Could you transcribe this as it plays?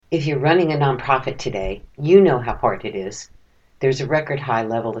If you're running a nonprofit today, you know how hard it is. There's a record high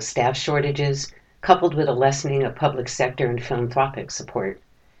level of staff shortages, coupled with a lessening of public sector and philanthropic support.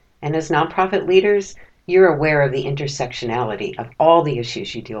 And as nonprofit leaders, you're aware of the intersectionality of all the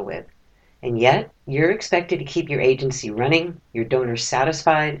issues you deal with. And yet, you're expected to keep your agency running, your donors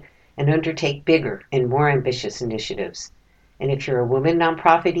satisfied, and undertake bigger and more ambitious initiatives. And if you're a woman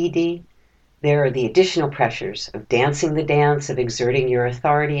nonprofit ED, there are the additional pressures of dancing the dance, of exerting your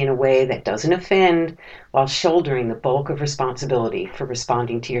authority in a way that doesn't offend, while shouldering the bulk of responsibility for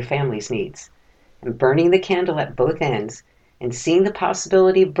responding to your family's needs. And burning the candle at both ends and seeing the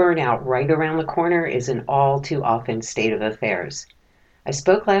possibility of burnout right around the corner is an all too often state of affairs. I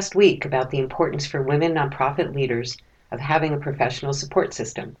spoke last week about the importance for women nonprofit leaders of having a professional support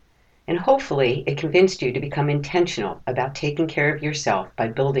system. And hopefully it convinced you to become intentional about taking care of yourself by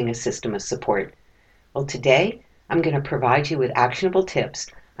building a system of support. Well, today I'm going to provide you with actionable tips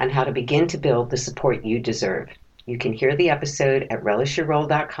on how to begin to build the support you deserve. You can hear the episode at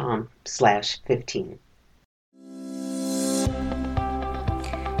relishyourrole.com/15.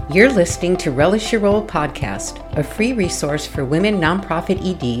 You're listening to Relish Your Role podcast, a free resource for women nonprofit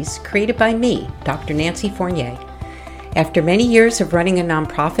EDs created by me, Dr. Nancy Fournier. After many years of running a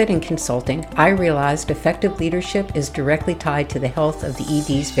nonprofit and consulting, I realized effective leadership is directly tied to the health of the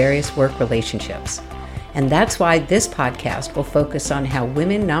ED's various work relationships. And that's why this podcast will focus on how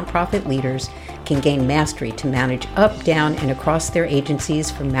women nonprofit leaders can gain mastery to manage up, down, and across their agencies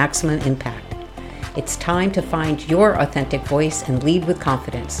for maximum impact. It's time to find your authentic voice and lead with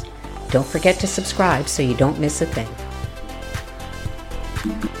confidence. Don't forget to subscribe so you don't miss a thing.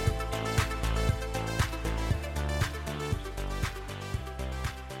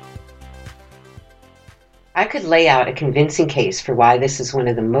 I could lay out a convincing case for why this is one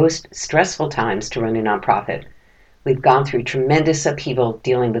of the most stressful times to run a nonprofit. We've gone through tremendous upheaval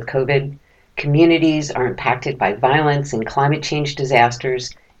dealing with COVID. Communities are impacted by violence and climate change disasters,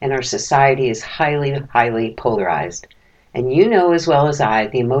 and our society is highly, highly polarized. And you know as well as I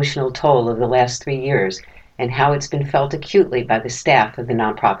the emotional toll of the last 3 years and how it's been felt acutely by the staff of the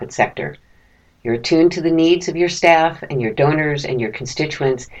nonprofit sector. You're attuned to the needs of your staff and your donors and your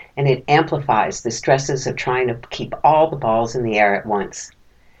constituents, and it amplifies the stresses of trying to keep all the balls in the air at once.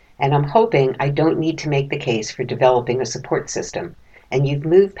 And I'm hoping I don't need to make the case for developing a support system, and you've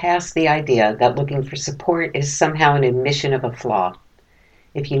moved past the idea that looking for support is somehow an admission of a flaw.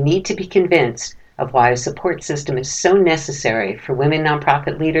 If you need to be convinced of why a support system is so necessary for women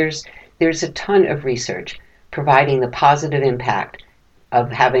nonprofit leaders, there's a ton of research providing the positive impact of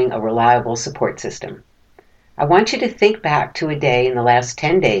having a reliable support system. I want you to think back to a day in the last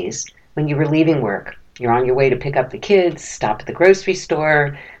 10 days when you were leaving work. You're on your way to pick up the kids, stop at the grocery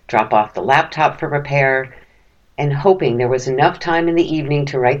store, drop off the laptop for repair, and hoping there was enough time in the evening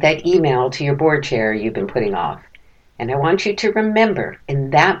to write that email to your board chair you've been putting off. And I want you to remember in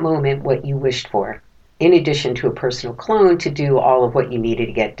that moment what you wished for, in addition to a personal clone to do all of what you needed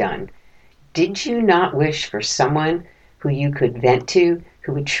to get done. Did you not wish for someone who you could vent to,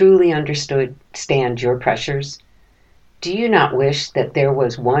 who would truly understand your pressures? Do you not wish that there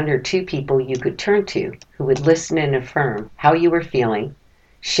was one or two people you could turn to who would listen and affirm how you were feeling,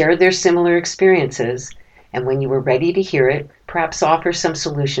 share their similar experiences, and when you were ready to hear it, perhaps offer some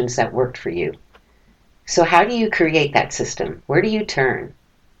solutions that worked for you? So how do you create that system? Where do you turn?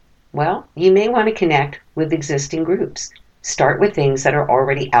 Well, you may want to connect with existing groups. Start with things that are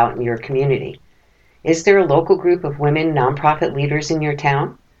already out in your community. Is there a local group of women nonprofit leaders in your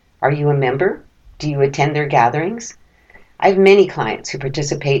town? Are you a member? Do you attend their gatherings? I have many clients who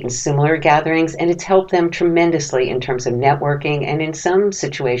participate in similar gatherings, and it's helped them tremendously in terms of networking and in some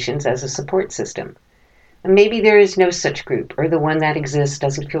situations as a support system. And maybe there is no such group, or the one that exists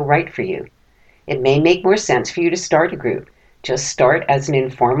doesn't feel right for you. It may make more sense for you to start a group. Just start as an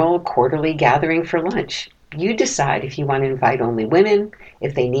informal quarterly gathering for lunch. You decide if you want to invite only women,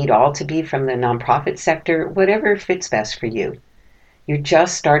 if they need all to be from the nonprofit sector, whatever fits best for you. You're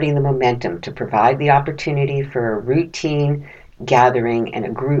just starting the momentum to provide the opportunity for a routine gathering and a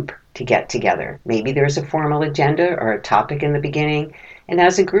group to get together. Maybe there's a formal agenda or a topic in the beginning, and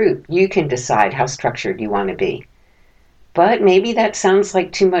as a group, you can decide how structured you want to be. But maybe that sounds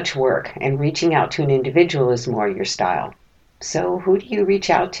like too much work, and reaching out to an individual is more your style. So who do you reach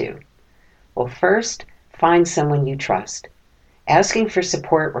out to? Well, first, find someone you trust. Asking for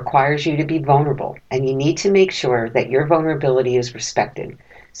support requires you to be vulnerable, and you need to make sure that your vulnerability is respected.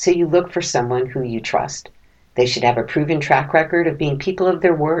 So you look for someone who you trust. They should have a proven track record of being people of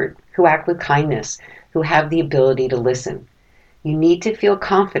their word, who act with kindness, who have the ability to listen. You need to feel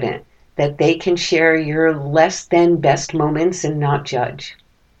confident that they can share your less than best moments and not judge.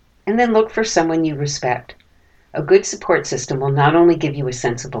 and then look for someone you respect. A good support system will not only give you a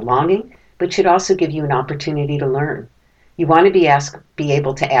sense of belonging, but should also give you an opportunity to learn. You want to be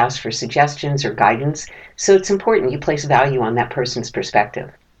able to ask for suggestions or guidance, so it's important you place value on that person's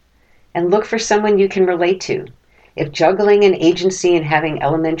perspective. And look for someone you can relate to. If juggling an agency and having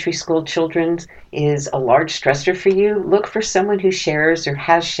elementary school children is a large stressor for you, look for someone who shares or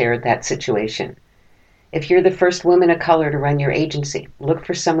has shared that situation. If you're the first woman of color to run your agency, look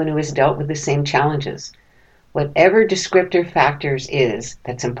for someone who has dealt with the same challenges. Whatever descriptor factors is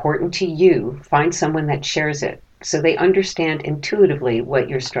that's important to you, find someone that shares it so they understand intuitively what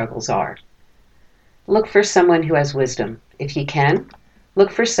your struggles are. Look for someone who has wisdom. If you can,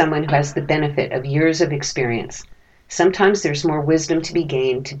 look for someone who has the benefit of years of experience. Sometimes there's more wisdom to be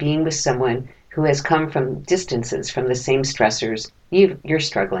gained to being with someone who has come from distances from the same stressors you're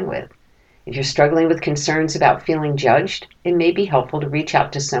struggling with. If you're struggling with concerns about feeling judged, it may be helpful to reach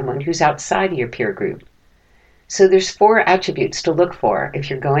out to someone who's outside of your peer group. So there's 4 attributes to look for if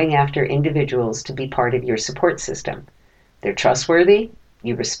you're going after individuals to be part of your support system. They're trustworthy,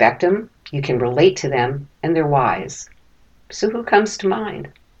 you respect them, you can relate to them, and they're wise. So who comes to mind?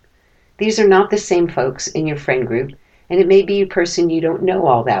 These are not the same folks in your friend group, and it may be a person you don't know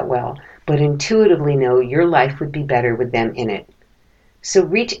all that well, but intuitively know your life would be better with them in it. So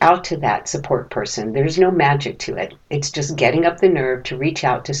reach out to that support person. There's no magic to it. It's just getting up the nerve to reach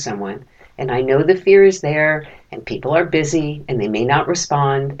out to someone. And I know the fear is there, and people are busy, and they may not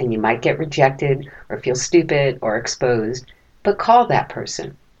respond, and you might get rejected, or feel stupid, or exposed. But call that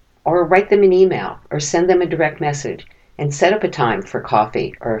person, or write them an email, or send them a direct message, and set up a time for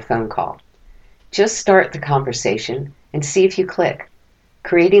coffee or a phone call. Just start the conversation and see if you click.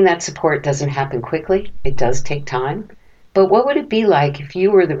 Creating that support doesn't happen quickly. It does take time. But what would it be like if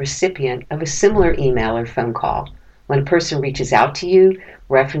you were the recipient of a similar email or phone call? When a person reaches out to you,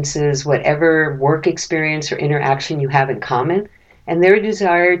 references whatever work experience or interaction you have in common, and their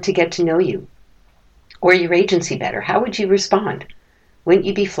desire to get to know you or your agency better, how would you respond? Wouldn't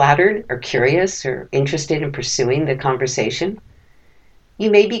you be flattered or curious or interested in pursuing the conversation?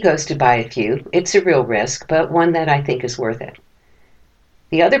 You may be ghosted by a few. It's a real risk, but one that I think is worth it.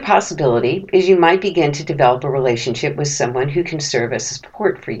 The other possibility is you might begin to develop a relationship with someone who can serve as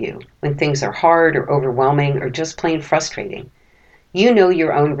support for you when things are hard or overwhelming or just plain frustrating. You know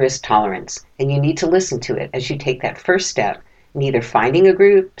your own risk tolerance, and you need to listen to it as you take that first step in either finding a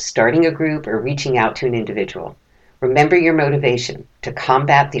group, starting a group, or reaching out to an individual. Remember your motivation to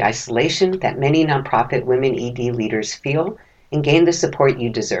combat the isolation that many nonprofit women ED leaders feel and gain the support you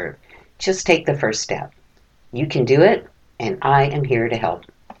deserve. Just take the first step. You can do it, and I am here to help.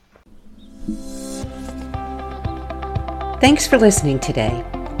 Thanks for listening today.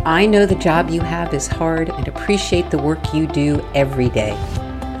 I know the job you have is hard and appreciate the work you do every day.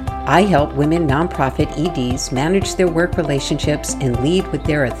 I help women nonprofit EDs manage their work relationships and lead with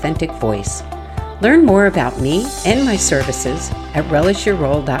their authentic voice. Learn more about me and my services at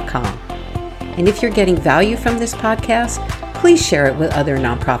relishyourrole.com. And if you're getting value from this podcast, please share it with other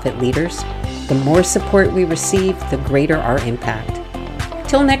nonprofit leaders. The more support we receive, the greater our impact.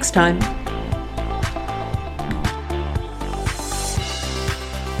 Till next time.